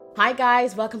Hi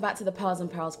guys, welcome back to the Pearls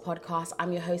and Pearls podcast.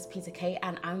 I'm your host Peter Kay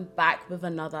and I'm back with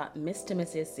another Mr.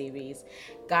 Mrs. series.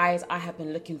 Guys, I have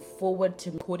been looking forward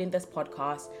to recording this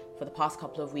podcast for the past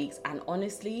couple of weeks, and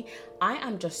honestly, I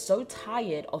am just so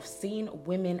tired of seeing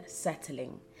women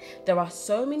settling. There are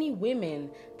so many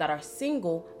women that are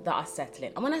single that are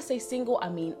settling. And when I say single, I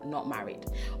mean not married.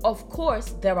 Of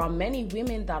course, there are many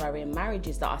women that are in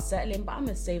marriages that are settling, but I'm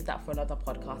going to save that for another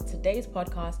podcast. Today's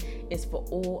podcast is for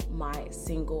all my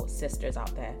single sisters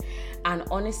out there. And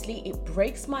honestly, it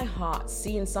breaks my heart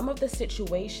seeing some of the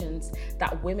situations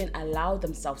that women allow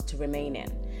themselves to remain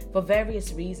in. For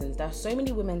various reasons, there are so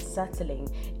many women settling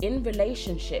in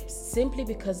relationships simply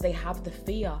because they have the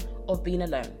fear of being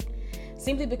alone.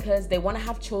 Simply because they want to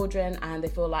have children and they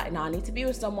feel like, I need to be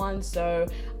with someone, so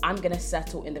I'm going to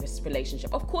settle in this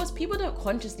relationship. Of course, people don't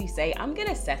consciously say, I'm going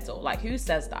to settle. Like, who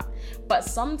says that? But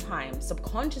sometimes,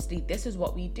 subconsciously, this is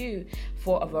what we do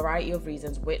for a variety of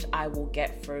reasons, which I will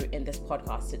get through in this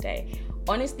podcast today.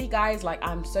 Honestly, guys,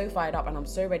 I'm so fired up and I'm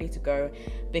so ready to go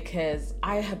because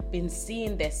I have been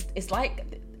seeing this. It's like,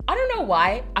 I don't know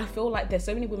why. I feel like there's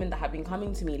so many women that have been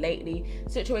coming to me lately,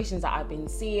 situations that I've been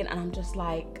seeing, and I'm just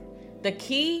like, the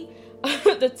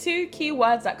two key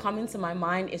words that come into my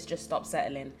mind is just stop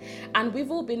settling. And we've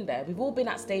all been there. We've all been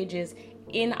at stages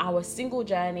in our single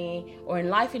journey or in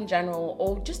life in general,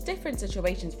 or just different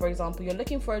situations. For example, you're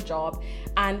looking for a job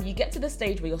and you get to the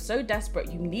stage where you're so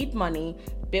desperate, you need money,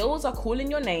 bills are calling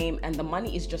your name, and the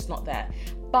money is just not there.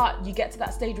 But you get to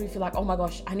that stage where you feel like, oh my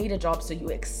gosh, I need a job. So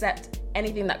you accept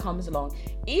anything that comes along,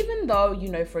 even though you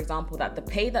know, for example, that the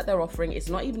pay that they're offering is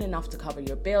not even enough to cover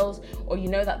your bills, or you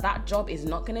know that that job is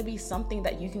not going to be something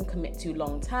that you can commit to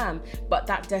long term, but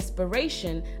that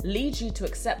desperation leads you to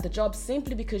accept the job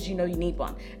simply because you know you need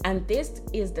one. And this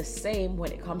is the same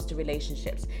when it comes to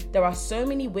relationships. There are so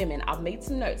many women. I've made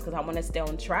some notes because I want to stay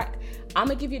on track. I'm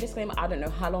going to give you a disclaimer. I don't know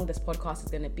how long this podcast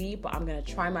is going to be, but I'm going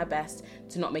to try my best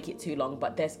to not make it too long.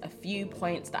 But there's a few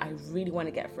points that I really want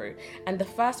to get through. And the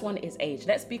first one is age.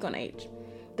 Let's speak on age.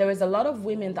 There is a lot of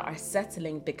women that are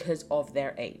settling because of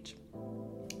their age.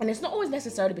 And it's not always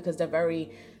necessarily because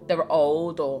they're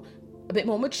old or a bit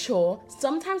more mature.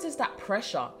 Sometimes it's that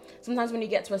pressure. Sometimes when you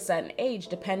get to a certain age,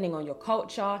 depending on your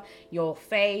culture, your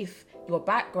faith, your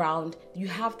background, you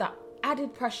have that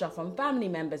added pressure from family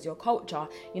members, your culture,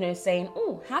 saying,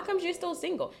 oh, how come you're still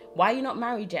single? Why are you not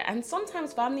married yet? And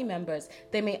sometimes family members,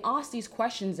 they may ask these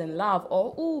questions in love,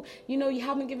 or, oh, you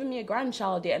haven't given me a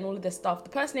grandchild yet, and all of this stuff.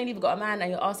 The person ain't even got a man and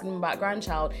you're asking them about a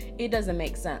grandchild. It doesn't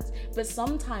make sense. But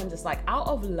sometimes it's like out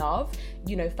of love,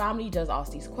 family does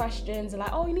ask these questions. They're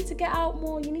like, oh, you need to get out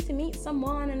more, you need to meet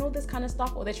someone and all this kind of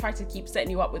stuff. Or they try to keep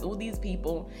setting you up with all these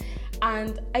people.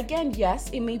 And again, yes,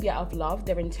 it may be out of love.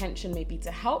 Their intention may be to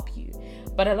help you.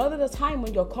 But a lot of the time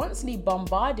when you're constantly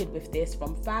bombarded with this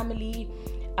from family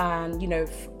and,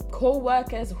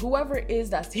 co-workers, whoever it is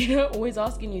that's, always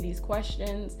asking you these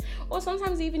questions, or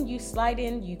sometimes even you slide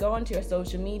in, you go onto your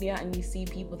social media and you see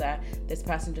people that this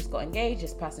person just got engaged,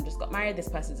 this person just got married, this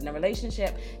person's in a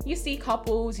relationship. You see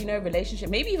couples, relationship,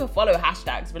 maybe even follow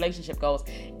hashtags, relationship goals.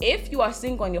 If you are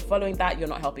single and you're following that, you're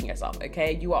not helping yourself,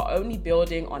 okay? You are only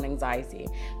building on anxiety.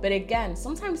 But again,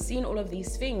 sometimes seeing all of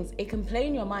these things, it can play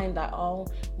in your mind that, oh,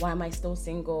 why am I still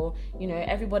single?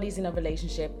 Everybody's in a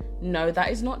relationship. No, that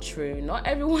is not true. Not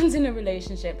everyone's in a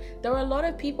relationship. There are a lot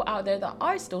of people out there that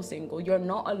are still single. You're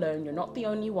not alone. You're not the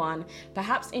only one.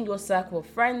 Perhaps in your circle of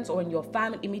friends or in your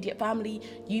family, immediate family,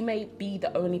 you may be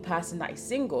the only person that is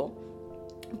single.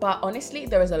 But honestly,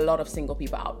 there is a lot of single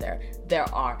people out there.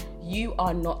 You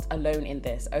are not alone in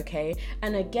this, okay?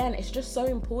 And again, it's just so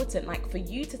important, for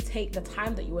you to take the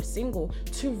time that you are single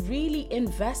to really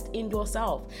invest in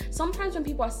yourself. Sometimes when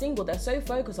people are single, they're so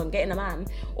focused on getting a man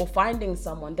or finding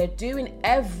someone. They're doing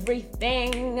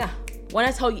everything. When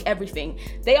I tell you everything,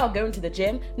 they are going to the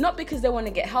gym, not because they want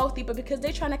to get healthy, but because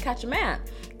they're trying to catch a man.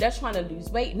 They're trying to lose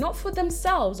weight, not for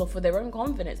themselves or for their own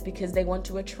confidence, because they want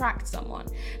to attract someone.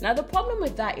 Now, the problem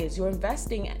with that is you're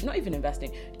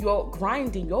you're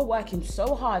grinding, you're working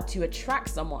so hard to attract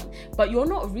someone, but you're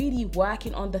not really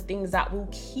working on the things that will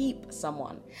keep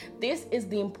someone. This is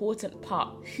the important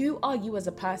part. Who are you as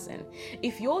a person?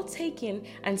 If you're taking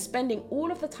and spending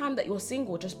all of the time that you're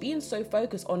single, just being so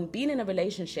focused on being in a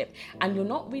relationship, and you're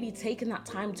not really taking that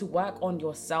time to work on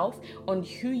yourself, on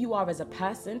who you are as a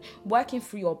person, working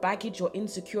through your baggage, your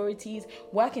insecurities,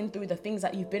 working through the things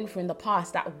that you've been through in the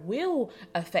past that will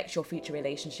affect your future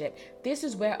relationship. This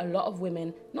is where a lot of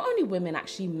women, not only women,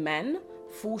 actually men,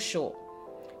 fall short.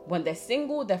 When they're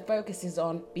single, their focus is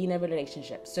on being in a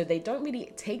relationship. So they don't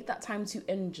really take that time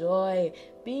to enjoy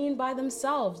being by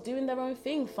themselves, doing their own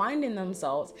thing, finding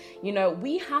themselves. You know,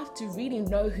 we have to really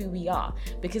know who we are,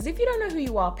 because if you don't know who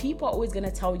you are, people are always going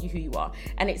to tell you who you are.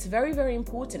 And it's very, very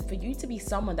important for you to be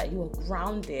someone that you are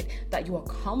grounded, that you are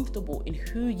comfortable in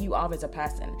who you are as a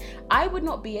person. I would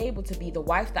not be able to be the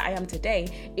wife that I am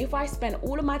today if I spent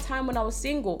all of my time when I was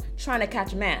single trying to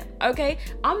catch a man. Okay,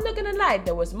 I'm not gonna lie,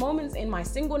 there was moments in my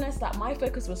singleness that my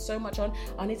focus was so much on,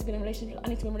 I need to be in a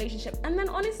relationship, and then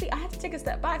honestly I had to take a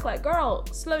step back, like, girl,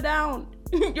 slow down.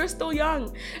 You're still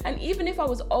young. And even if I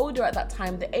was older at that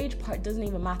time, the age part doesn't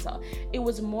even matter. It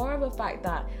was more of a fact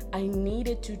that I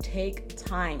needed to take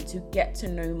time to get to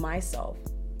know myself,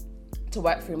 to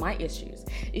work through my issues.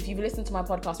 If you've listened to my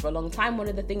podcast for a long time, one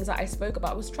of the things that I spoke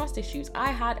about was trust issues.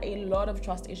 I had a lot of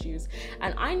trust issues,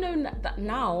 and I know that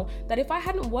now that if I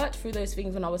hadn't worked through those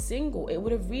things when I was single, it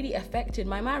would have really affected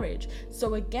my marriage.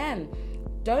 So again,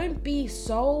 don't be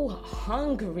so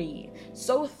hungry,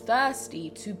 so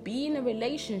thirsty to be in a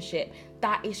relationship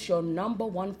that is your number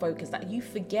one focus, that you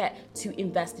forget to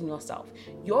invest in yourself.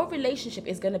 Your relationship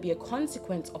is going to be a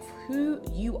consequence of who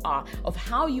you are, of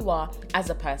how you are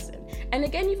as a person. And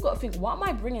again, you've got to think, what am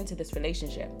I bringing to this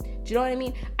relationship? Do you know what I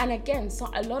mean? And again, so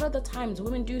a lot of the times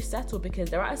women do settle because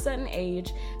they're at a certain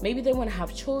age. Maybe they want to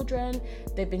have children.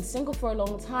 They've been single for a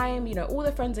long time. You know, all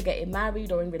their friends are getting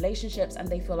married or in relationships, and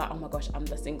they feel like, oh my gosh, I'm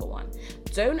the single one.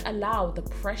 Don't allow the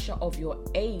pressure of your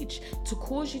age to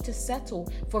cause you to settle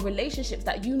for relationships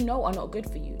that you know are not good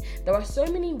for you. There are so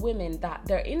many women that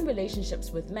they're in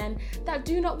relationships with men that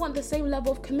do not want the same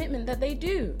level of commitment that they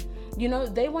do. You know,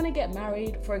 they want to get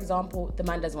married, for example, the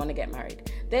man doesn't want to get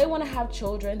married. They want to have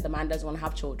children, the man doesn't want to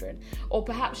have children. Or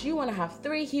perhaps you want to have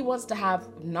 3, he wants to have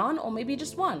none, or maybe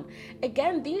just 1.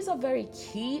 Again, these are very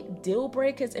key deal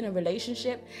breakers in a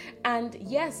relationship. And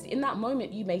yes, in that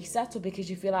moment, you may settle because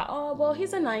you feel like, oh, well,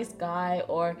 he's a nice guy,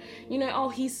 or, you know, oh,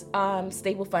 he's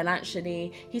stable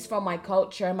financially, he's from my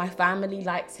culture, my family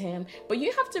likes him. But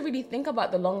you have to really think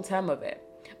about the long term of it.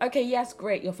 Okay, yes,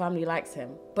 great, your family likes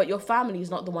him, but your family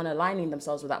is not the one aligning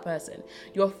themselves with that person.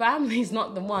 Your family is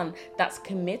not the one that's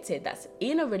committed, that's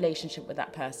in a relationship with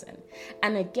that person.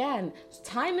 And again,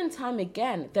 time and time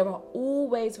again, there are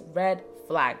always red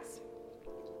flags,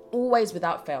 always,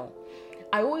 without fail.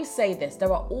 I always say this,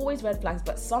 there are always red flags,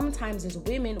 but sometimes as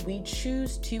women, we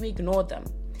choose to ignore them.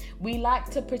 We like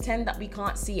to pretend that we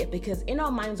can't see it because in our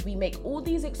minds, we make all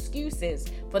these excuses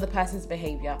for the person's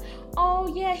behavior.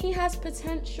 Oh yeah, he has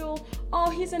potential. Oh,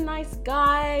 he's a nice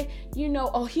guy. You know,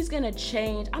 oh, he's going to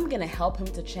change. I'm going to help him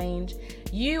to change.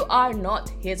 You are not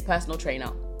his personal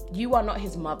trainer. You are not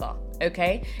his mother,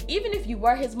 okay? Even if you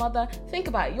were his mother, think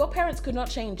about it. Your parents could not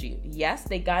change you. Yes,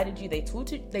 they guided you. They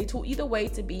taught you the way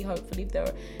to be, hopefully, if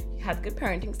they had good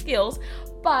parenting skills.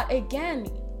 But again,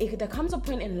 there comes a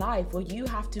point in life where you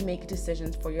have to make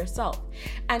decisions for yourself.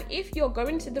 And if you're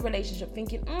going to the relationship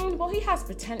thinking, well, he has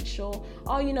potential,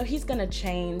 oh, you know, he's gonna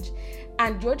change,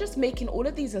 and you're just making all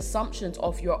of these assumptions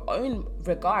of your own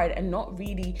regard and not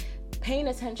really paying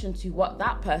attention to what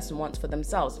that person wants for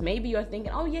themselves. Maybe you're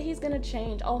thinking, oh yeah, he's gonna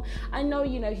change. Oh, I know,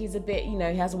 you know, he's a bit, you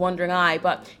know, he has a wandering eye,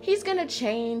 but he's gonna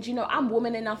change. You know, I'm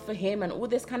woman enough for him and all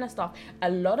this kind of stuff. A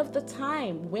lot of the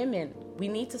time, women, we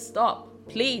need to stop.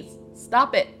 Please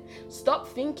stop it. Stop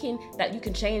thinking that you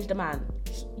can change the man.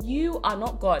 You are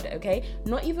not God, okay?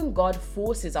 Not even God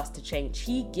forces us to change.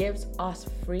 He gives us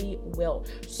free will.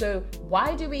 So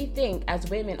why do we think as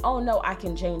women, oh no, I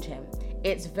can change him?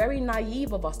 It's very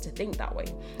naive of us to think that way.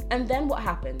 And then what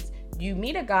happens? You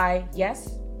meet a guy,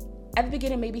 yes, at the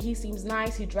beginning, maybe he seems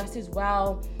nice, he dresses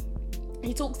well,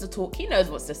 he talks the talk, he knows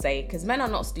what to say, because men are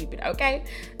not stupid, okay?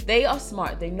 They are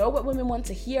smart. They know what women want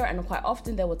to hear, and quite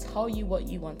often they will tell you what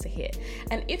you want to hear.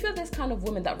 And if you're this kind of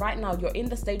woman that right now you're in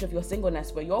the stage of your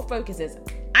singleness where your focus is,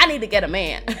 I need to get a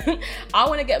man, I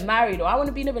want to get married, or I want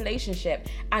to be in a relationship,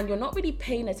 and you're not really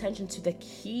paying attention to the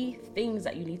key things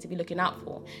that you need to be looking out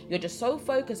for. You're just so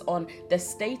focused on the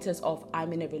status of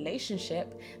I'm in a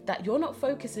relationship that you're not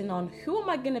focusing on who am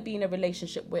I going to be in a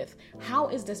relationship with? How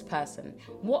is this person?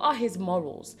 What are his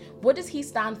morals? What does he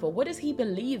stand for? What does he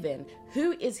believe in?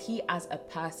 Who is he as a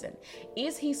person?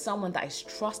 Is he someone that is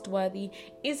trustworthy?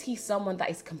 Is he someone that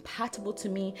is compatible to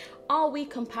me? Are we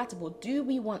compatible? Do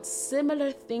we want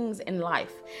similar things in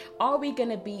life? Are we going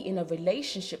to be in a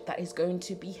relationship that is going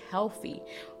to be healthy?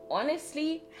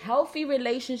 Honestly, healthy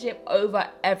relationship over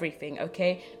everything,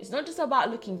 okay? It's not just about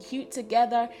looking cute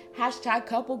together,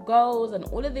 #couple goals and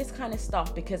all of this kind of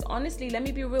stuff, because honestly, let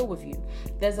me be real with you.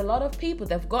 There's a lot of people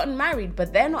that have gotten married,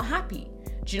 but they're not happy.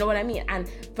 Do you know what I mean? And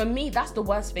for me, that's the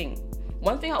worst thing.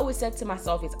 One thing I always said to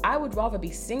myself is I would rather be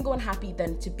single and happy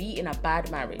than to be in a bad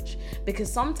marriage,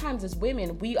 because sometimes as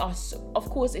women, we are so, of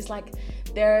course, it's like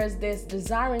there's this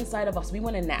desire inside of us. We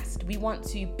want to nest. We want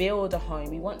to build a home.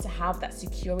 We want to have that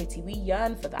security. We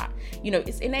yearn for that.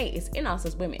 It's innate. It's in us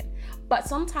as women. But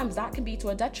sometimes that can be to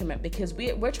a detriment, because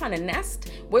we're trying to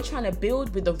nest. We're trying to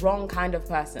build with the wrong kind of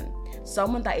person.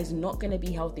 Someone that is not going to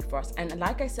be healthy for us. And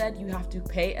like I said, you have to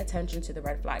pay attention to the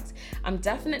red flags. I'm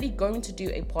definitely going to do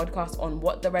a podcast on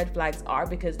what the red flags are,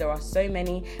 because there are so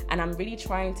many, and I'm really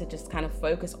trying to just kind of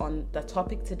focus on the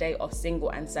topic today of single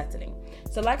and settling.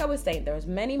 So like I was saying, there's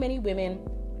many women,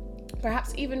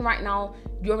 perhaps even right now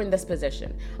you're in this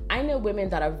position. I know women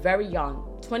that are very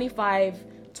young, 25,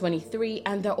 23,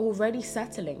 and they're already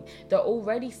settling. They're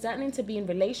already starting to be in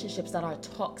relationships that are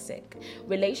toxic,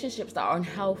 relationships that are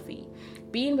unhealthy,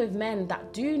 being with men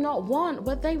that do not want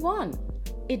what they want.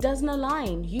 It doesn't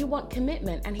align. You want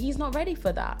commitment, and he's not ready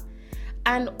for that.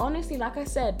 And honestly, like I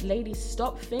said, ladies,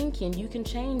 stop thinking you can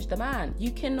change the man. You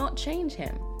cannot change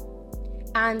him.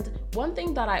 And one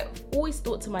thing that I always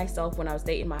thought to myself when I was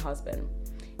dating my husband,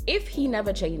 if he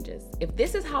never changes, if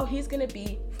this is how he's going to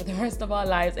be for the rest of our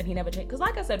lives and he never changes, because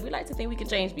like I said, we like to think we can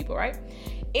change people, right?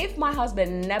 If my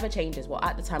husband never changes, well,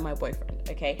 at the time, my boyfriend,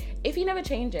 okay? If he never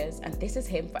changes and this is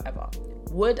him forever,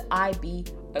 would I be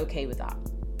okay with that?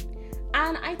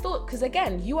 And I thought, because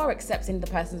again, you are accepting the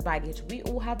person's baggage. We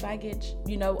all have baggage.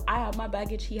 I have my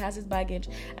baggage, he has his baggage.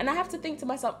 And I have to think to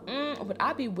myself, would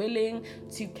I be willing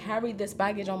to carry this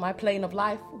baggage on my plane of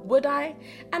life? Would I?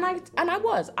 And I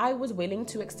was willing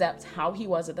to accept how he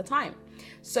was at the time.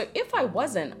 So if I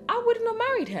wasn't, I wouldn't have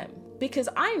married him. Because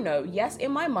I know, yes,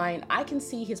 in my mind, I can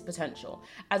see his potential.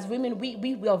 As women,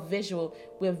 we are visual,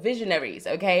 we're visionaries,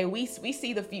 okay? We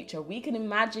see the future. We can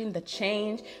imagine the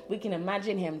change. We can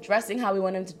imagine him dressing how we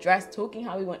want him to dress, talking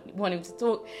how we want him to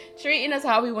talk, treating us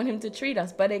how we want him to treat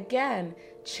us. But again,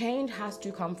 change has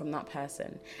to come from that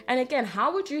person. And again,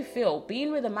 how would you feel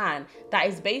being with a man that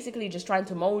is basically just trying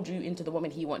to mold you into the woman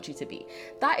he wants you to be?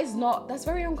 That's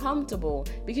very uncomfortable,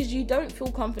 because you don't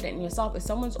feel confident in yourself if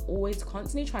someone's always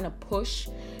constantly trying to push,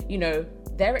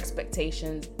 their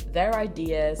expectations, their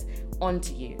ideas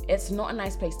onto you. It's not a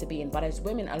nice place to be in. But as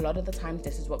women, a lot of the times,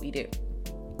 this is what we do.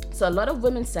 So a lot of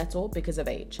women settle because of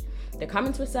age. They're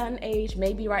coming to a certain age.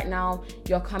 Maybe right now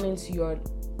you're coming to your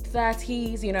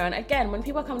 30s, and again, when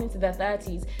people are coming into their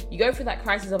 30s, you go through that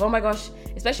crisis of, oh my gosh,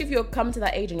 especially if you're coming to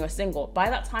that age and you're single. By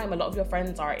that time, a lot of your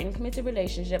friends are in committed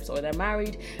relationships or they're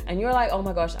married, and you're like, oh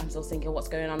my gosh, I'm still single, what's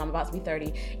going on? I'm about to be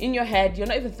 30. In your head, you're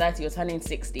not even 30, you're turning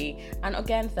 60. And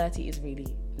again, 30 is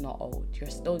really not old. You're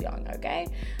still young, okay?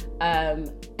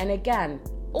 And again,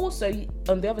 also,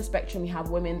 on the other spectrum, you have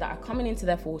women that are coming into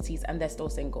their 40s and they're still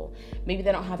single. Maybe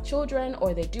they don't have children,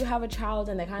 or they do have a child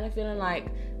and they're kind of feeling like,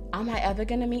 am I ever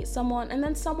going to meet someone? And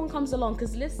then someone comes along,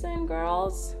 because listen,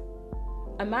 girls,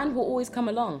 a man will always come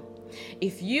along.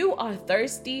 If you are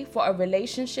thirsty for a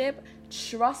relationship,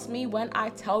 trust me when I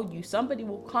tell you, somebody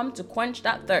will come to quench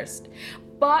that thirst.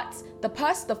 But the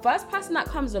first person that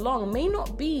comes along may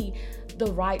not be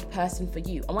the right person for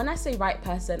you. And when I say right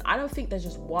person, I don't think there's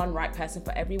just one right person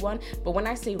for everyone. But when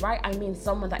I say right, I mean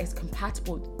someone that is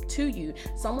compatible to you,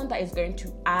 someone that is going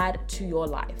to add to your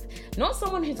life. Not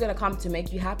someone who's going to come to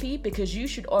make you happy, because you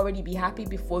should already be happy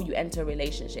before you enter a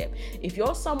relationship. If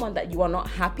you're someone that you are not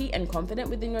happy and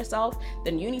confident within yourself,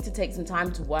 then you need to take some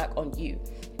time to work on you.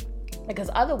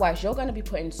 Because otherwise, you're going to be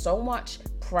putting so much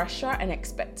pressure and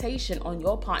expectation on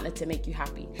your partner to make you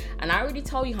happy. And I already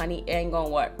tell you, honey, it ain't gonna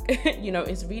work.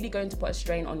 It's really going to put a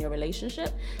strain on your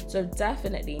relationship. So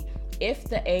definitely, if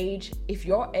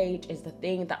your age is the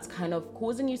thing that's kind of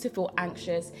causing you to feel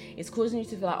anxious, it's causing you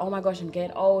to feel like, oh my gosh, I'm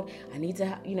getting old, I need to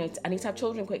have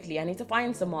children quickly, I need to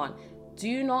find someone.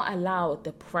 Do not allow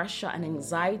the pressure and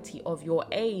anxiety of your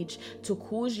age to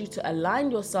cause you to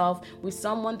align yourself with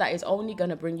someone that is only going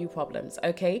to bring you problems,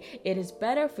 okay? It is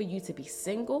better for you to be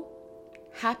single,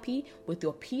 happy with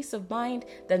your peace of mind,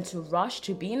 than to rush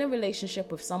to be in a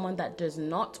relationship with someone that does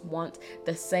not want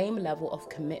the same level of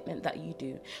commitment that you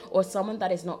do, or someone that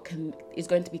is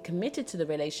going to be committed to the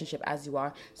relationship as you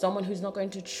are, someone who's not going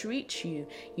to treat you,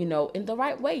 in the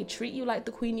right way, treat you like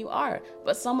the queen you are,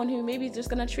 but someone who maybe is just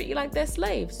going to treat you like their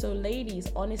slave. So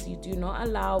ladies, honestly, do not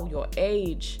allow your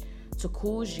age to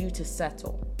cause you to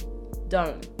settle.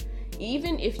 Don't.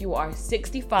 Even if you are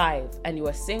 65 and you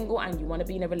are single and you want to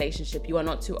be in a relationship, you are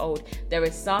not too old. There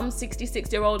is some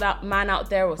 66-year-old man out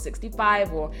there, or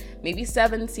 65 or maybe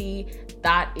 70,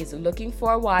 that is looking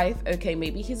for a wife. Okay,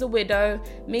 maybe he's a widow.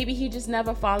 Maybe he just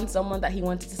never found someone that he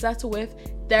wanted to settle with.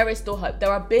 There is still hope.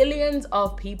 There are billions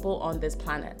of people on this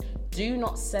planet. Do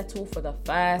not settle for the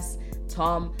first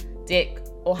Tom, Dick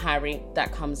or Harry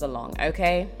that comes along,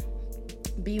 okay?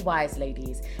 Be wise,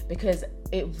 ladies, because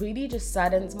it really just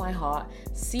saddens my heart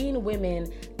seeing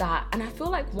women that, and I feel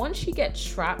like once you get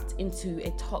trapped into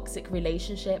a toxic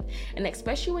relationship, and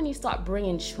especially when you start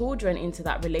bringing children into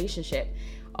that relationship,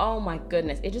 oh my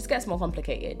goodness, it just gets more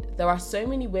complicated. There are so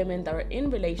many women that are in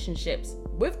relationships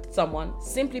with someone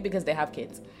simply because they have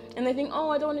kids. And they think, oh,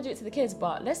 I don't want to do it to the kids.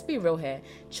 But let's be real here.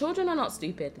 Children are not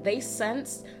stupid. They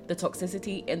sense the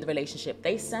toxicity in the relationship.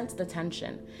 They sense the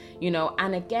tension,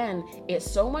 and again, it's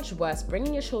so much worse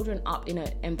bringing your children up in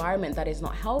an environment that is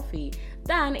not healthy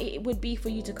than it would be for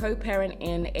you to co-parent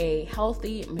in a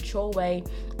healthy, mature way.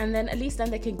 And then at least then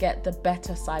they can get the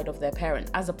better side of their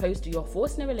parent, as opposed to you're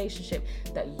forcing a relationship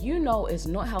that is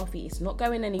not healthy. It's not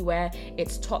going anywhere.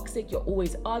 It's toxic. You're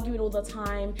always arguing all the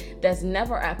time. There's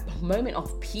never a moment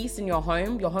of peace in your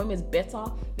home. Your home is bitter.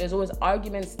 There's always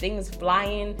arguments, things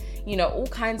flying, all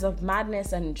kinds of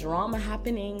madness and drama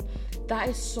happening. That's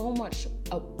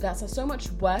a so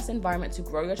much worse environment to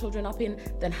grow your children up in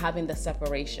than having the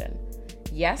separation.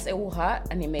 Yes, it will hurt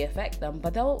and it may affect them,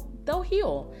 but they'll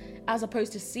heal, as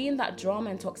opposed to seeing that drama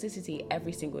and toxicity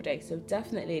every single day. So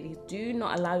definitely, do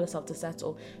not allow yourself to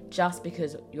settle just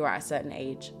because you're at a certain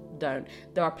age. Don't.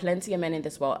 There are plenty of men in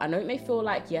this world. I know it may feel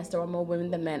like, yes, there are more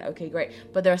women than men. Okay, great.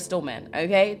 But there are still men,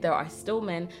 okay? There are still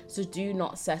men. So do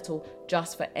not settle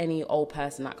just for any old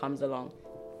person that comes along.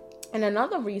 And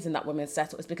another reason that women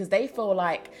settle is because they feel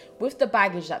like with the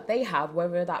baggage that they have,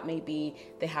 whether that may be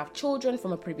they have children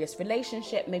from a previous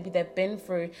relationship, maybe they've been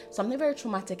through something very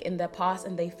traumatic in their past,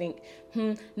 and they think,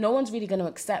 no one's really going to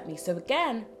accept me. So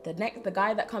again, the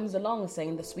guy that comes along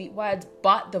saying the sweet words,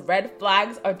 but the red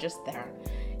flags are just there.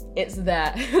 It's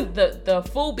there. the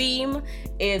full beam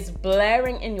is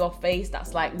blaring in your face.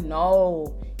 That's like,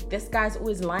 no, this guy's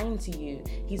always lying to you.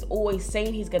 He's always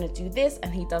saying he's going to do this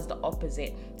and he does the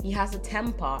opposite. He has a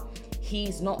temper.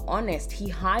 He's not honest. He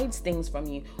hides things from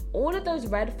you. All of those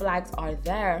red flags are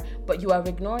there, but you are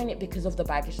ignoring it because of the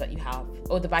baggage that you have,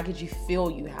 or the baggage you feel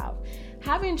you have.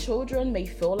 Having children may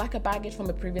feel like a baggage from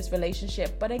a previous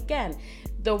relationship, but again,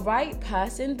 the right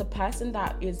person, the person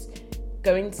that is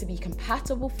going to be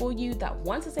compatible for you, that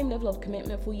wants the same level of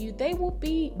commitment for you, they will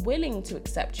be willing to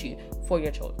accept you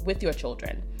with your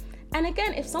children. And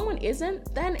again, if someone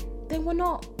isn't, then they were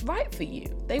not right for you.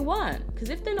 They weren't. Because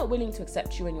if they're not willing to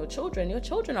accept you and your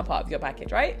children are part of your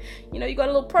package, right? You got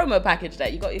a little promo package there.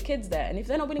 You got your kids there. And if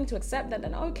they're not willing to accept that,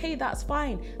 then okay, that's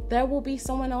fine. There will be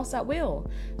someone else that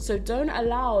will. So don't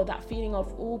allow that feeling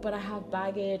of, oh, but I have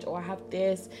baggage, or I have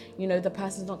this, the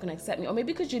person's not going to accept me. Or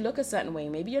maybe because you look a certain way.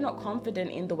 Maybe you're not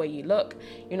confident in the way you look.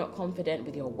 You're not confident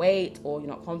with your weight, or you're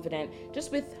not confident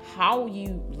just with how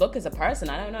you look as a person.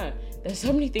 I don't know. There's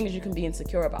so many things you can be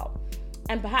insecure about.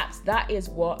 And perhaps that is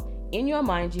what, in your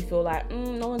mind, you feel like,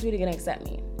 no one's really going to accept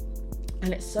me.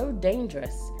 And it's so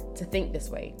dangerous to think this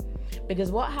way.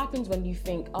 Because what happens when you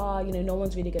think, no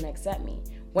one's really going to accept me?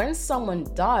 When someone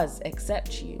does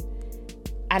accept you,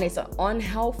 and it's an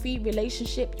unhealthy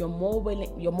relationship, you're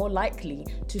more likely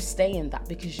to stay in that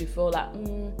because you feel like,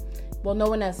 no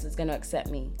one else is going to accept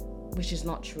me. Which is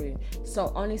not true.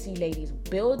 So honestly, ladies,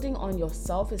 building on your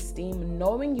self-esteem,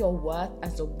 knowing your worth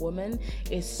as a woman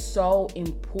is so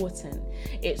important.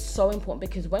 It's so important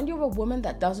because when you're a woman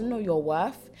that doesn't know your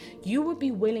worth, you would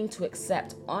be willing to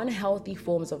accept unhealthy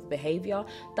forms of behavior.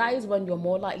 That is when you're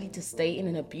more likely to stay in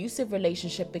an abusive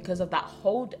relationship because of that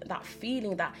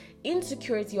feeling, that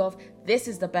insecurity of, this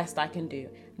is the best I can do.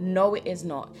 No, it is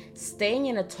not. Staying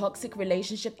in a toxic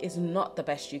relationship is not the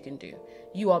best you can do.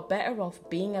 You are better off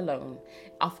being alone.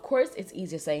 Of course, it's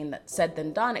easier said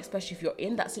than done, especially if you're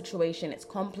in that situation. It's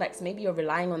complex. Maybe you're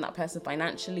relying on that person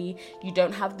financially. You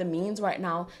don't have the means right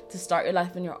now to start your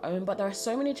life on your own. But there are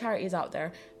so many charities out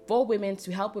there for women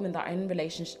to help women that are in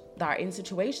relationships, that are in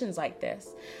situations like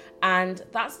this. And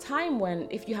that's time when,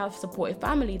 if you have supportive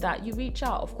family, that you reach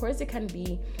out. Of course, it can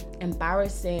be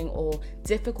embarrassing or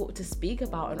difficult to speak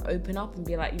about and open up and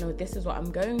be like, this is what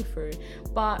I'm going through.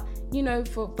 But,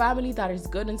 for family that is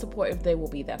good and supportive, they will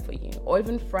be there for you. Or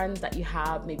even friends that you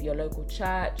have, maybe your local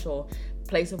church or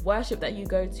place of worship that you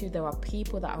go to, there are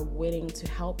people that are willing to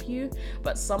help you.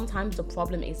 But sometimes the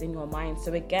problem is in your mind.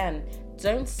 So again,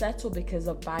 don't settle because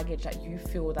of baggage that you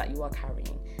feel that you are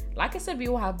carrying. Like I said, we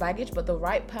all have baggage, but the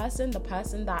right person, the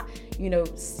person that,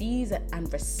 sees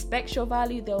and respects your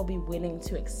value, they'll be willing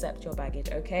to accept your baggage,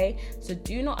 okay? So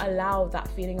do not allow that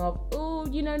feeling of,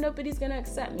 nobody's going to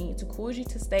accept me, to cause you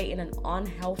to stay in an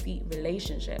unhealthy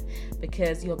relationship,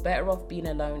 because you're better off being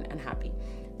alone and happy.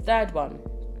 Third one,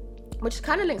 which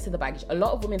kind of links to the baggage. A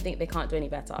lot of women think they can't do any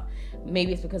better.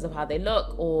 Maybe it's because of how they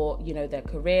look, or, you know, their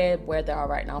career, where they are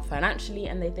right now financially,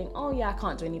 and they think, oh yeah, I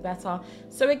can't do any better.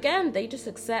 So again, they just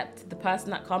accept the person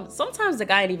that comes. Sometimes the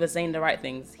guy ain't even saying the right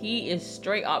things. He is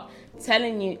straight up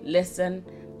telling you, listen,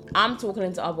 I'm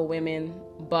talking to other women,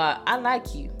 but I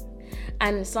like you.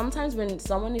 And sometimes when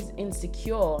someone is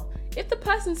insecure, if the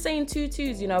person's saying two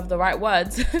twos, you know, of the right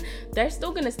words, they're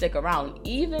still going to stick around.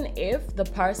 Even if the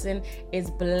person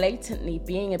is blatantly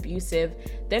being abusive,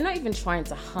 they're not even trying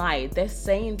to hide. They're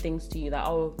saying things to you that,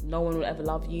 oh, no one will ever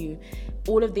love you.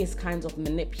 All of these kinds of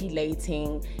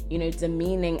manipulating, you know,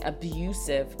 demeaning,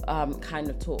 abusive kind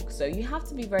of talk. So you have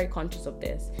to be very conscious of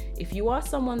this. If you are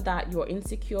someone that you're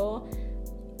insecure,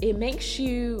 it makes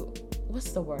you,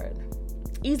 what's the word?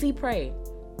 Easy prey.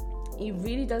 It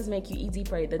really does make you easy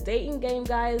prey. The dating game,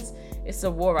 guys, it's a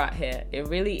war out here. It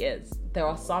really is. There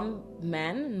are some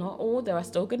men, not all, there are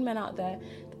still good men out there,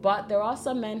 but there are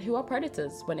some men who are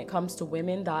predators when it comes to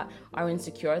women that are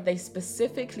insecure. They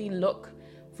specifically look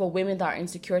for women that are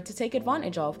insecure to take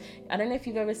advantage of. I don't know if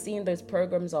you've ever seen those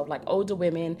programs of like older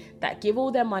women that give all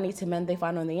their money to men they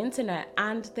find on the internet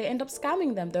and they end up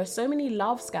scamming them. There are so many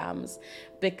love scams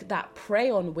that prey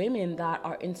on women that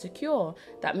are insecure,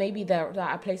 that maybe that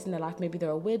are placed in their life. Maybe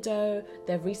they're a widow,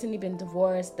 they've recently been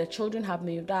divorced, their children have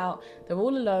moved out, they're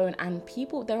all alone, and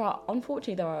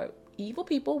unfortunately there are evil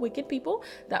people, wicked people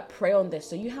that prey on this.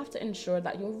 So you have to ensure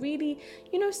that you're really,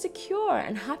 you know, secure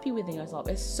and happy within yourself.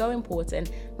 It's so important.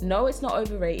 No, it's not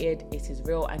overrated. It is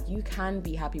real, and you can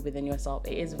be happy within yourself.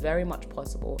 It is very much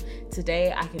possible.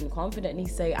 Today, I can confidently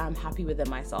say I'm happy within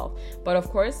myself. But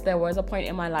of course, there was a point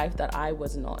in my life that I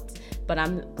was not. But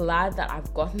I'm glad that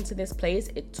I've gotten to this place.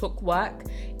 It took work.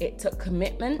 It took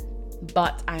commitment.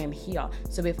 But I am here.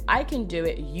 So if I can do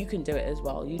it, you can do it as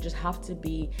well. You just have to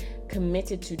be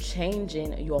committed to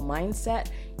changing your mindset,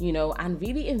 you know, and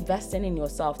really investing in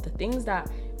yourself. The things that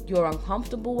you're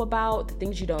uncomfortable about, the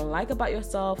things you don't like about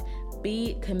yourself,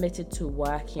 be committed to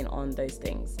working on those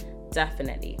things.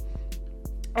 Definitely.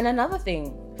 And another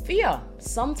thing, fear.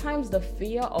 Sometimes the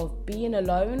fear of being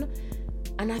alone.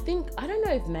 And I don't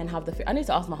know if men have the fear. I need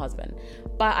to ask my husband.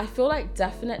 But I feel like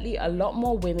definitely a lot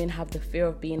more women have the fear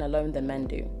of being alone than men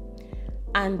do.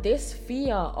 And this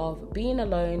fear of being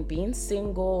alone, being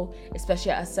single,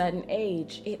 especially at a certain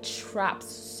age, it traps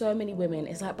so many women.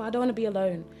 It's like, but I don't want to be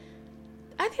alone.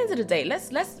 At the end of the day,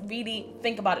 let's really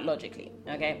think about it logically,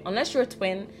 okay? Unless you're a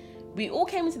twin, we all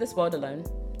came into this world alone.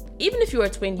 Even if you were a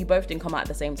twin, you both didn't come out at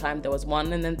the same time. There was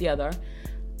one and then the other.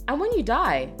 And when you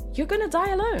die, you're going to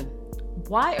die alone.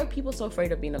 Why are people so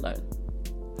afraid of being alone?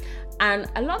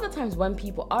 And a lot of the times when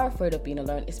people are afraid of being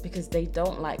alone, it's because they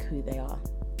don't like who they are.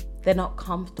 They're not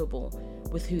comfortable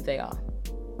with who they are.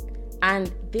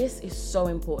 And this is so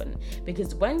important,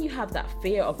 because when you have that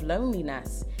fear of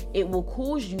loneliness, it will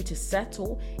cause you to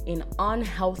settle in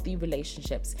unhealthy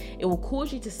relationships. It will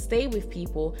cause you to stay with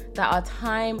people that are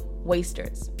time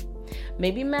wasters.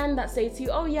 Maybe men that say to you,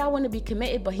 oh yeah, I want to be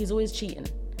committed, but he's always cheating.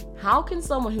 How can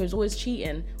someone who is always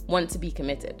cheating want to be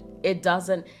committed? It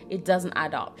doesn't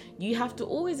add up. You have to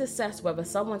always assess whether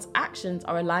someone's actions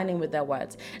are aligning with their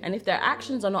words. And if their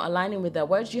actions are not aligning with their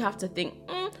words, you have to think,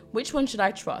 which one should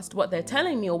I trust? What they're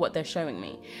telling me or what they're showing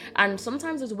me? And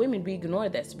sometimes as women, we ignore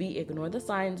this. We ignore the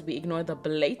signs. We ignore the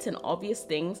blatant, obvious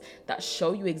things that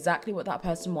show you exactly what that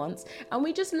person wants. And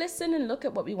we just listen and look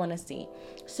at what we want to see.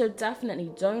 So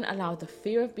definitely don't allow the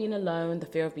fear of being alone, the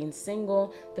fear of being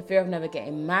single, the fear of never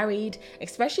getting married,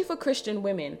 especially for Christian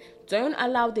women. Don't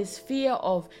allow this fear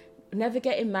of never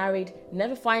getting married,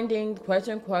 never finding, quote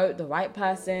unquote, the right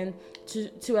person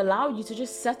to allow you to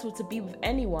just settle to be with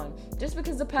anyone. Just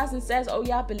because the person says, oh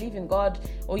yeah, I believe in God,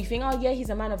 or you think, oh yeah, he's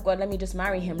a man of God, let me just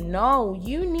marry him. No,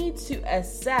 you need to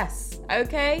assess,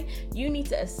 okay? You need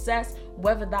to assess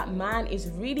whether that man is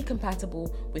really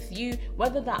compatible with you,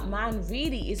 whether that man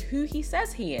really is who he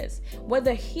says he is,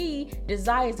 whether he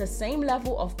desires the same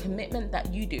level of commitment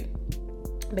that you do.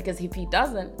 Because if he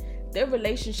doesn't, their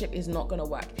relationship is not going to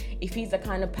work. If he's the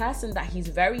kind of person that he's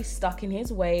very stuck in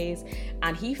his ways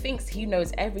and he thinks he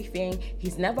knows everything,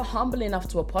 he's never humble enough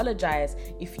to apologize.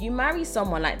 If you marry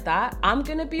someone like that, I'm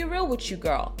going to be real with you,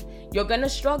 girl. You're going to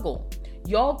struggle.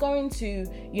 You're going to,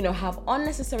 have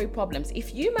unnecessary problems.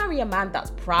 If you marry a man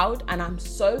that's proud, and I'm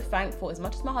so thankful, as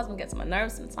much as my husband gets on my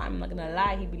nerves sometimes, I'm not going to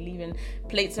lie, he'd be leaving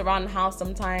plates around the house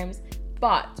sometimes.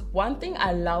 But one thing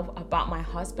I love about my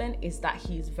husband is that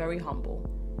he's very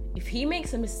humble. If he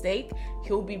makes a mistake,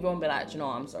 he'll be wrong, be like, you know,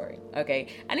 I'm sorry, okay?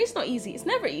 And it's not easy. It's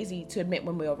never easy to admit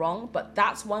when we're wrong, but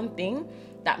that's one thing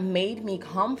that made me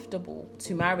comfortable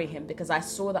to marry him, because I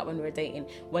saw that when we were dating.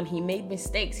 When he made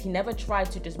mistakes, he never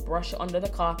tried to just brush it under the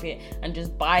carpet and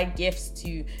just buy gifts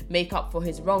to make up for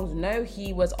his wrongs. No,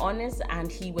 he was honest,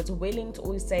 and he was willing to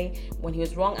always say when he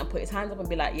was wrong and put his hands up and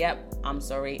be like, yep, I'm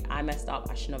sorry, I messed up,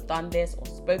 I shouldn't have done this or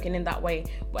spoken in that way,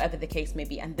 whatever the case may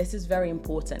be. And this is very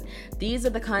important. These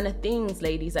are the kind of things,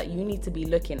 ladies, that you need to be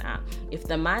looking at. If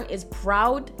the man is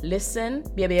proud, listen,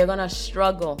 baby, you're gonna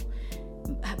struggle.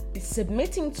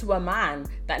 Submitting to a man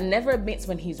that never admits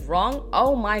when he's wrong,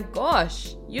 oh my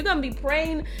gosh, you're gonna be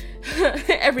praying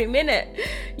every minute.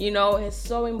 You know, it's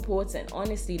so important.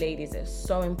 Honestly, ladies, it's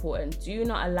so important. Do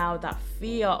not allow that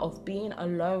fear of being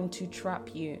alone to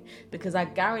trap you, because I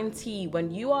guarantee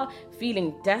when you are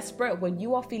feeling desperate, when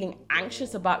you are feeling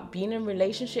anxious about being in a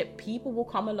relationship, people will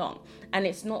come along, and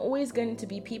it's not always going to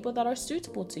be people that are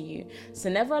suitable to you. So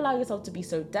never allow yourself to be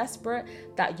so desperate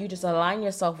that you just align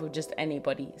yourself with just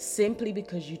anybody simply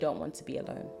because you don't want to be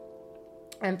alone.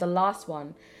 And the last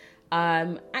one,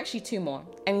 actually two more,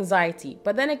 anxiety.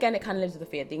 But then again, it kind of lives with the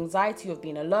fear. The anxiety of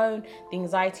being alone, the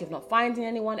anxiety of not finding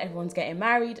anyone. Everyone's getting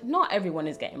married. Not everyone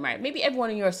is getting married. Maybe everyone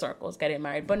in your circle is getting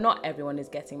married, but not everyone is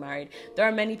getting married. There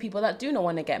are many people that do not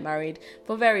want to get married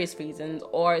for various reasons,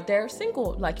 or they're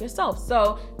single like yourself.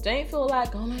 So don't feel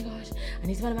like, oh my gosh, I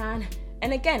need to find a man.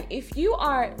 And again, if you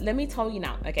are, let me tell you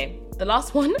now, okay, the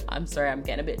last one, I'm sorry, I'm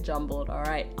getting a bit jumbled, all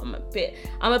right? I'm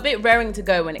a bit raring to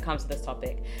go when it comes to this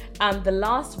topic. The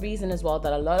last reason as well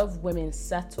that a lot of women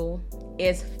settle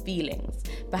is feelings.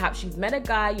 Perhaps you've met a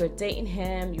guy, you're dating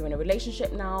him, you're in a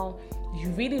relationship now, you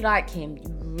really like him, you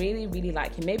really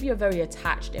like him. Maybe you're very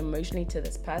attached emotionally to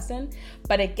this person.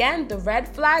 But again, the red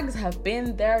flags have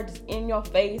been there just in your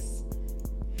face.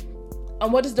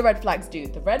 And what does the red flags do?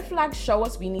 The red flags show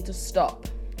us we need to stop.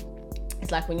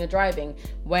 It's like when you're driving,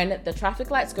 when the traffic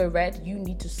lights go red, you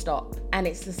need to stop. And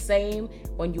it's the same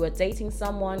when you are dating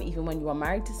someone, even when you are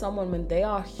married to someone, when they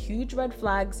are huge red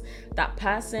flags, that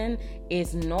person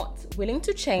is not willing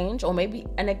to change, or maybe,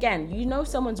 and again, you know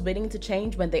someone's willing to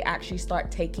change when they actually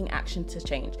start taking action to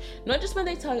change. Not just when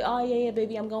they tell you, oh yeah,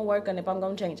 baby, I'm going to work on it, I'm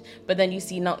going to change. But then you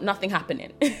see nothing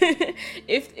happening.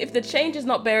 If the change is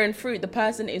not bearing fruit, the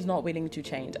person is not willing to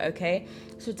change, okay?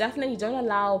 So definitely don't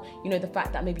allow, the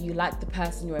fact that maybe you like the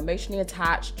person, you're emotionally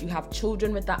attached, you have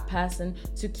children with that person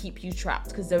to keep you trapped.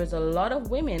 Because there is a lot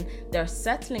of women that are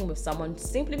settling with someone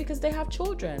simply because they have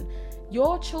children.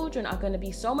 Your children are going to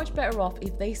be so much better off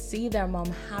if they see their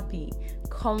mom happy,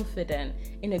 confident,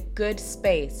 in a good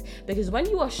space. Because when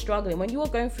you are struggling, when you are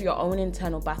going through your own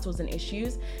internal battles and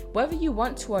issues, whether you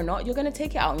want to or not, you're going to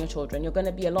take it out on your children. You're going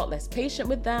to be a lot less patient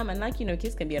with them. And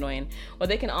kids can be annoying, or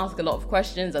they can ask a lot of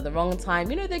questions at the wrong time.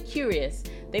 They're curious.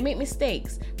 They make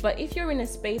mistakes. But if you're in a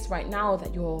space right now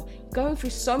that you're going through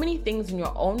so many things in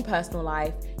your own personal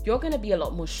life, you're going to be a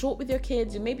lot more short with your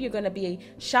kids, and maybe you're going to be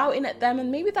shouting at them,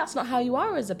 and maybe that's not how you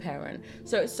are as a parent.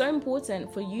 So it's so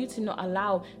important for you to not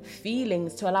allow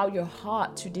feelings, to allow your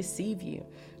heart to deceive you.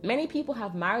 Many people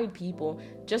have married people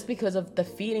just because of the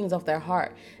feelings of their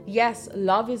heart. Yes,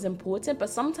 love is important,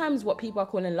 but sometimes what people are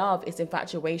calling love is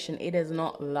infatuation. It is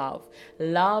not love.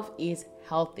 Love is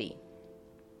healthy.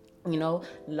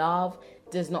 Love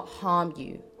does not harm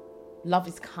you. Love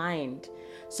is kind.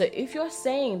 So if you're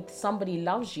saying somebody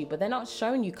loves you, but they're not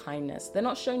showing you kindness, they're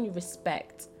not showing you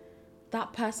respect,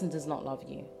 that person does not love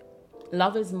you.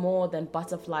 Love is more than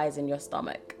butterflies in your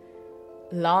stomach.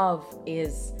 Love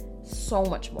is so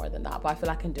much more than that, but I feel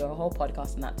I can do a whole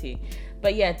podcast on that too.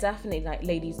 But yeah, definitely,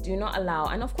 ladies, do not allow,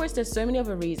 and of course there's so many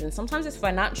other reasons. Sometimes it's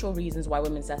financial reasons why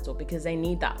women settle, because they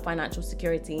need that financial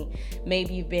security.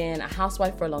 Maybe you've been a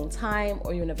housewife for a long time,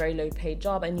 or you're in a very low paid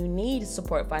job and you need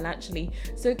support financially.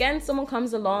 So again, someone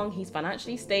comes along, he's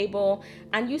financially stable,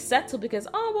 and you settle because,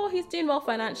 he's doing well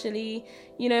financially,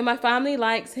 my family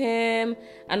likes him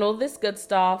and all this good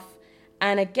stuff.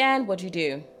 And again, what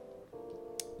do?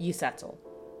 You settle.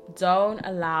 Don't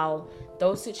allow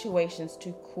those situations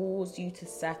to cause you to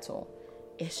settle.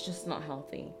 It's just not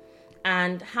healthy.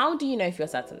 And how do you know if you're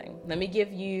settling? Let me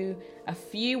give you a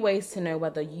few ways to know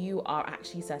whether you are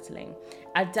actually settling.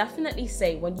 I definitely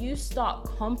say when you start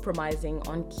compromising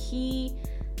on key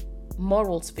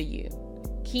morals for you,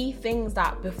 key things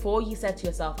that before you said to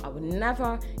yourself, I would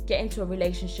never get into a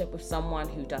relationship with someone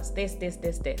who does this.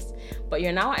 But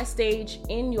you're now at a stage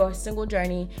in your single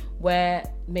journey where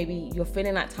maybe you're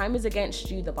feeling like time is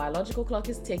against you, the biological clock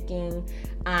is ticking,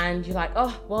 and you're like,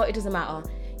 it doesn't matter.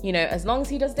 As long as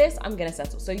he does this, I'm going to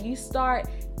settle. So you start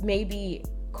maybe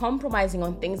compromising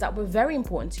on things that were very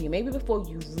important to you. Maybe before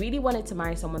you really wanted to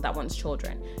marry someone that wants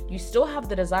children. You still have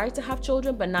the desire to have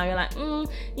children, but now you're like,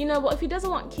 you know what, if he doesn't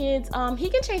want kids, he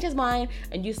can change his mind.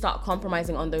 And you start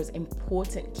compromising on those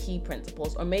important key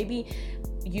principles. Or maybe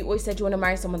you always said you want to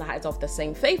marry someone that is of the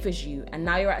same faith as you, and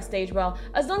now you're at a stage where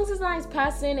as long as it's a nice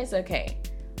person, it's okay.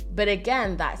 But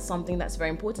again, that's something that's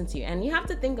very important to you, and you have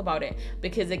to think about it,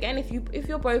 because again, if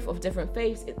you're both of different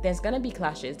faiths, there's going to be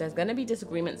clashes, there's going to be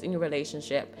disagreements in your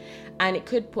relationship, and it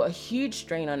could put a huge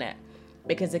strain on it,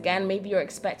 because again, maybe you're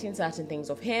expecting certain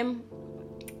things of him,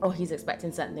 or he's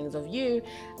expecting certain things of you,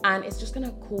 and it's just going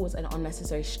to cause an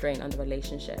unnecessary strain on the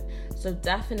relationship. So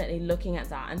definitely looking at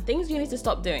that, and things you need to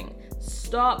stop doing.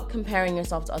 Stop comparing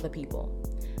yourself to other people.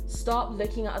 Stop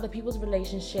looking at other people's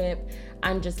relationship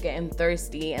and just getting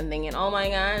thirsty and thinking, oh my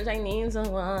gosh, I need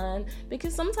someone.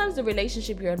 Because sometimes the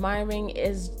relationship you're admiring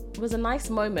was a nice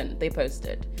moment they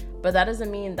posted, but that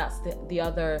doesn't mean that's the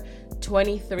other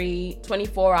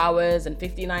 24 hours and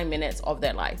 59 minutes of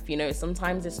their life. You know,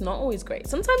 sometimes it's not always great.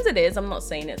 Sometimes it is. I'm not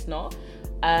saying it's not.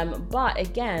 But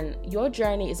again, your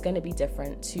journey is going to be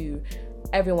different to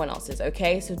everyone else's,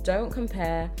 okay? So don't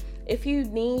compare. If you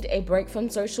need a break from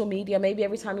social media, maybe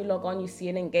every time you log on, you see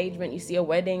an engagement, you see a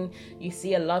wedding, you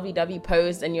see a lovey-dovey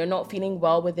post, and you're not feeling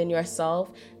well within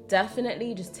yourself,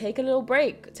 definitely just take a little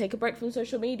break. Take a break from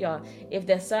social media. If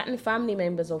there's certain family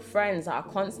members or friends that are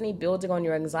constantly building on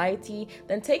your anxiety,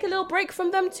 then take a little break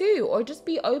from them too. Or just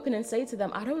be open and say to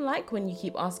them, I don't like when you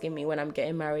keep asking me when I'm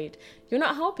getting married. You're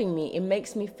not helping me. It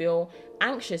makes me feel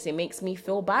anxious. It makes me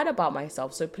feel bad about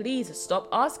myself. So please stop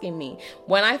asking me.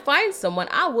 When I find someone,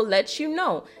 I will let you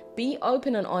know. Be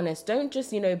open and honest. Don't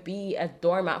just, be a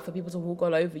doormat for people to walk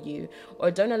all over you, or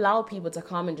don't allow people to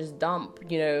come and just dump,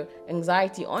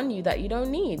 anxiety on you that you don't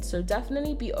need. So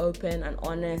definitely be open and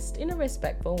honest in a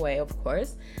respectful way, of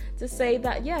course, to say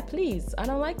that, yeah, please, I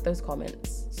don't like those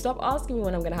comments. Stop asking me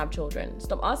when I'm going to have children.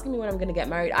 Stop asking me when I'm going to get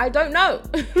married. I don't know.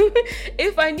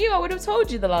 If I knew, I would have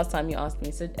told you the last time you asked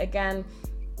me. So again,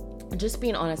 just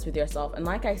being honest with yourself. And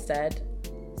like I said,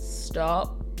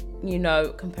 stop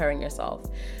comparing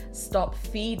yourself. Stop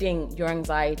feeding your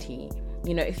anxiety.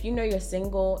 If you're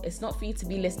single, it's not for you to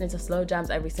be listening to slow jams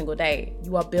every single day.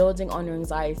 You are building on your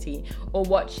anxiety, or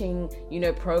watching,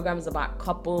 programs about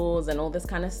couples and all this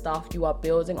kind of stuff. You are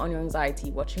building on your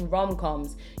anxiety. Watching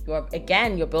rom-coms,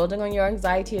 you're building on your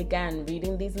anxiety again.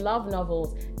 Reading these love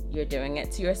novels, you're doing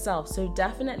it to yourself. So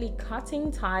definitely cutting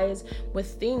ties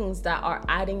with things that are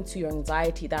adding to your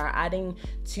anxiety, that are adding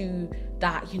to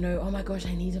that, oh my gosh,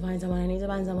 I need to find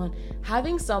someone.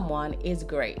 Having someone is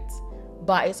great,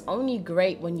 but it's only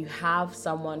great when you have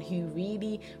someone who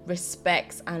really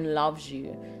respects and loves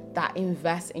you, that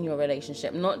invests in your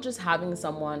relationship, not just having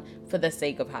someone for the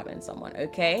sake of having someone,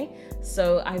 okay?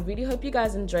 So I really hope you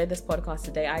guys enjoyed this podcast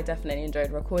today. I definitely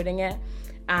enjoyed recording it.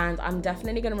 And I'm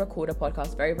definitely going to record a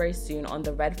podcast very, very soon on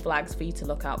the red flags for you to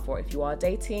look out for if you are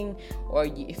dating, or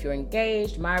if you're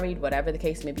engaged, married, whatever the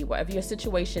case may be, whatever your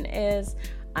situation is.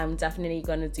 I'm definitely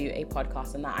going to do a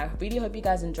podcast on that. I really hope you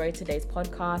guys enjoyed today's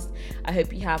podcast. I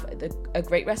hope you have a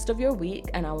great rest of your week,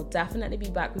 and I will definitely be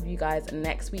back with you guys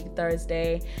next week,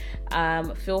 Thursday.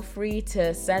 Feel free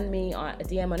to send me a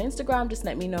DM on Instagram. Just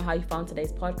let me know how you found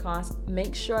today's podcast.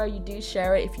 Make sure you do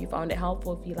share it if you found it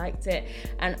helpful, if you liked it.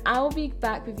 And I will be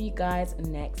back with you guys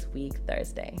next week,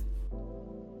 Thursday.